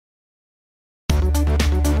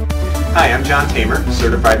Hi, I'm John Tamer,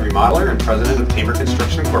 certified remodeler and president of Tamer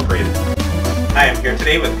Construction Incorporated. Hi, I'm here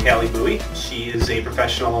today with Hallie Bowie. She is a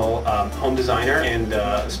professional home designer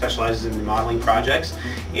and specializes in remodeling projects,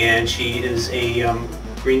 and she is a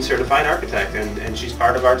green certified architect, and she's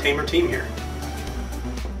part of our Tamer team here.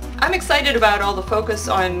 I'm excited about all the focus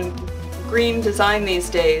on green design these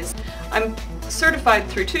days. I'm certified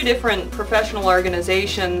through 2 different professional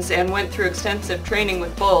organizations and went through extensive training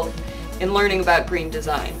with both in learning about green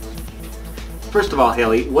design. First of all,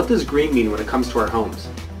 Hallie, what does green mean when it comes to our homes?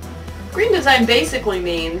 Green design basically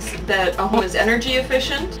means that a home is energy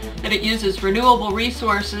efficient, that it uses renewable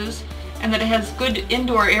resources, and that it has good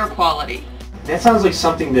indoor air quality. That sounds like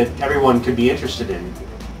something that everyone could be interested in.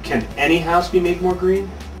 Can any house be made more green?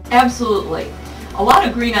 Absolutely. A lot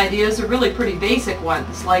of green ideas are really pretty basic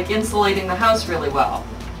ones, like insulating the house really well.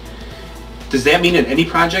 Does that mean that any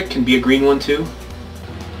project can be a green one too?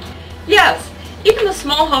 Yes, even the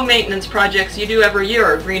small home maintenance projects you do every year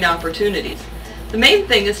are green opportunities. The main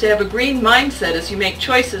thing is to have a green mindset as you make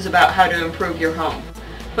choices about how to improve your home,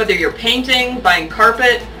 whether you're painting, buying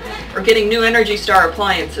carpet, or getting new Energy Star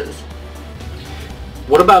appliances.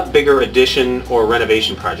 What about bigger addition or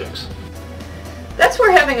renovation projects? That's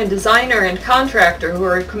where having a designer and contractor who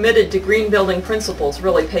are committed to green building principles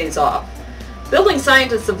really pays off. Building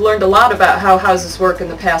scientists have learned a lot about how houses work in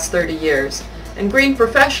the past 30 years, and green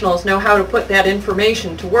professionals know how to put that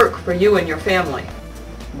information to work for you and your family.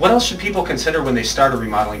 What else should people consider when they start a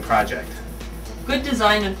remodeling project? Good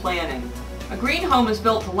design and planning. A green home is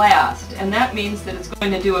built to last, and that means that it's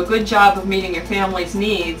going to do a good job of meeting your family's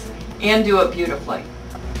needs and do it beautifully.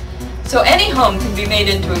 So any home can be made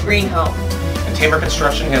into a green home. And Tamer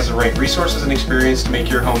Construction has the right resources and experience to make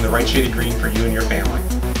your home the right shade of green for you and your family.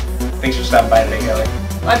 Thanks for stopping by today,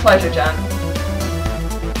 Hallie. My pleasure, John.